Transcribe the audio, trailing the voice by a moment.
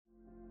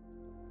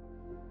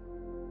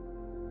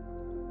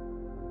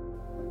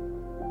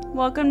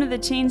Welcome to the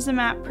Change the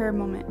Map prayer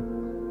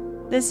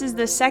moment. This is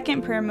the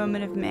second prayer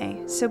moment of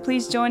May, so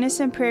please join us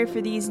in prayer for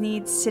these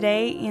needs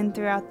today and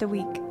throughout the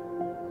week.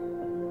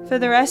 For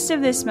the rest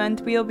of this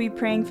month, we will be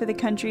praying for the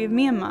country of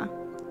Myanmar.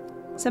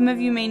 Some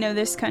of you may know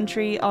this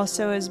country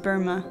also as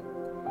Burma.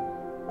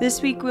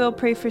 This week, we will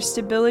pray for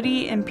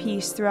stability and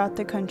peace throughout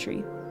the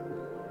country.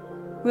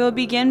 We will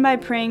begin by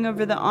praying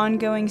over the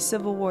ongoing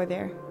civil war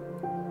there.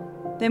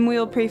 Then we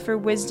will pray for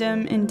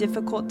wisdom in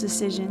difficult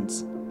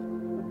decisions.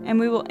 And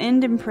we will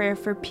end in prayer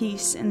for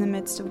peace in the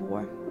midst of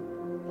war.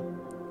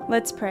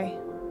 Let's pray.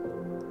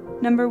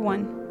 Number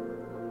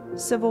 1,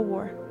 civil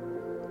war.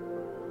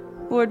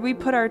 Lord, we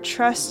put our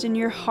trust in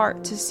your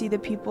heart to see the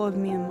people of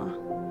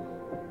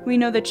Myanmar. We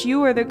know that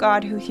you are the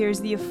God who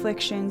hears the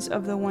afflictions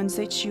of the ones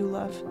that you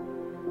love.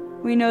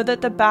 We know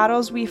that the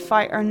battles we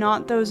fight are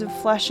not those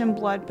of flesh and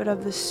blood, but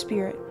of the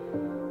Spirit.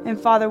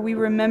 And Father, we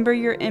remember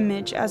your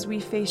image as we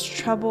face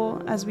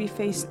trouble, as we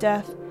face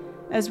death,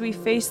 as we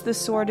face the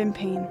sword and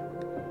pain.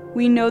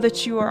 We know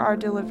that you are our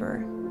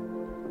deliverer.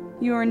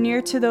 You are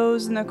near to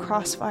those in the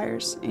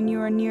crossfires, and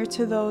you are near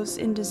to those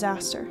in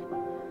disaster.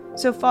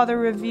 So, Father,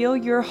 reveal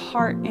your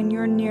heart and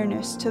your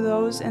nearness to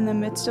those in the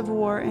midst of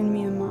war in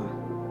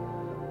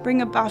Myanmar.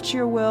 Bring about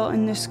your will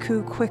in this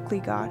coup quickly,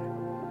 God.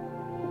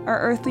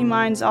 Our earthly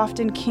minds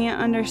often can't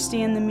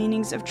understand the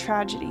meanings of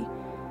tragedy,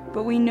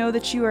 but we know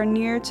that you are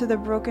near to the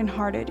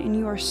brokenhearted, and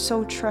you are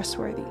so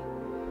trustworthy.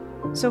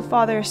 So,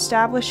 Father,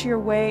 establish your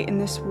way in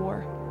this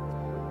war.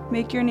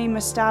 Make your name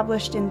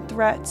established in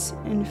threats,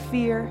 in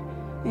fear,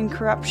 in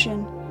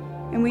corruption,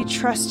 and we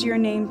trust your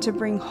name to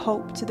bring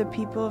hope to the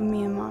people of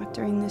Myanmar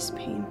during this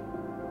pain.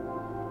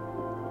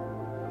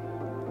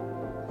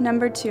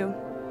 Number 2,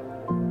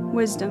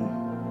 wisdom.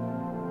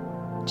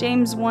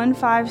 James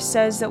 1:5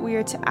 says that we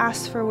are to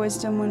ask for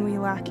wisdom when we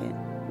lack it.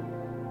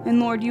 And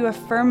Lord, you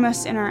affirm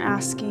us in our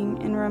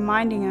asking and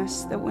reminding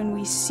us that when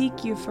we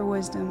seek you for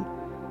wisdom,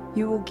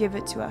 you will give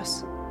it to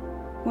us.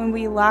 When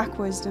we lack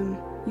wisdom,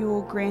 you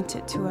will grant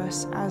it to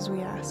us as we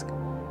ask.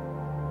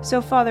 So,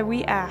 Father,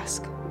 we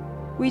ask.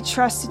 We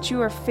trust that you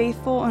are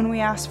faithful, and we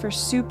ask for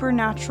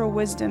supernatural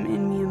wisdom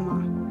in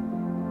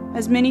Myanmar.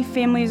 As many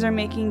families are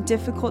making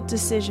difficult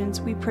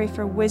decisions, we pray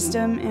for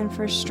wisdom and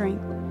for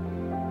strength.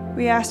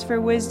 We ask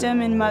for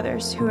wisdom in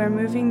mothers who are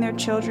moving their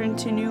children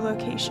to new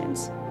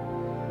locations.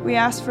 We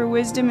ask for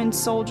wisdom in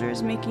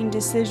soldiers making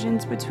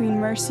decisions between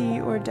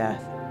mercy or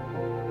death.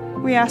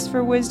 We ask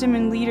for wisdom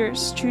in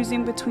leaders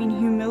choosing between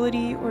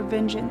humility or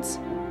vengeance.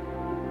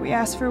 We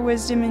ask for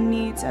wisdom in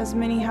needs, as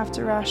many have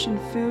to ration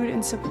food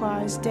and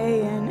supplies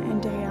day in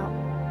and day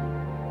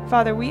out.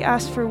 Father, we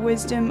ask for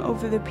wisdom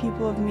over the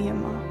people of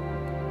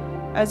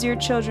Myanmar. As your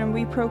children,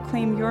 we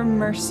proclaim your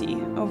mercy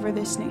over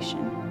this nation.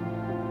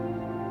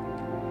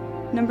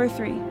 Number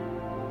 3,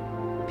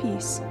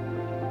 peace.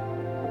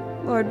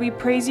 Lord, we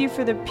praise you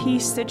for the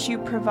peace that you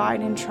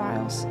provide in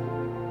trials.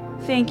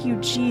 Thank you,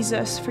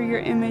 Jesus, for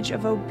your image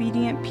of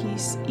obedient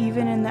peace,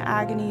 even in the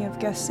agony of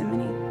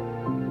Gethsemane.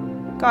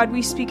 God,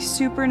 we speak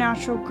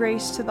supernatural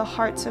grace to the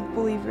hearts of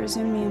believers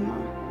in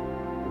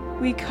Myanmar.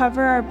 We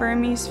cover our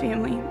Burmese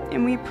family,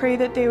 and we pray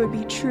that they would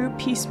be true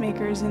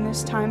peacemakers in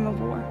this time of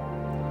war.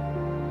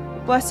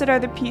 Blessed are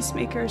the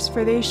peacemakers,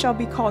 for they shall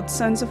be called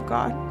sons of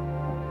God.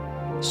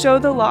 Show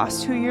the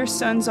lost who your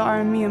sons are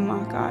in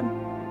Myanmar,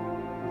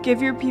 God.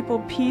 Give your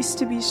people peace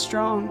to be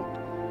strong,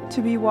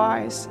 to be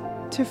wise,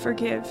 to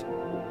forgive,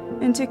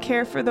 and to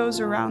care for those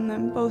around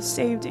them, both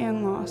saved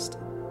and lost.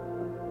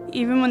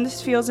 Even when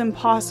this feels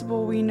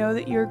impossible, we know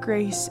that your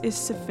grace is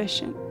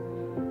sufficient,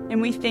 and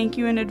we thank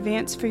you in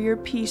advance for your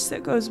peace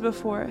that goes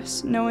before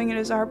us, knowing it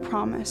is our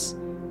promise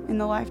in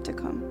the life to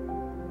come.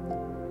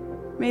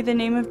 May the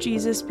name of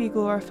Jesus be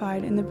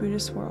glorified in the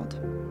Buddhist world.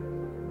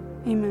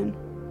 Amen.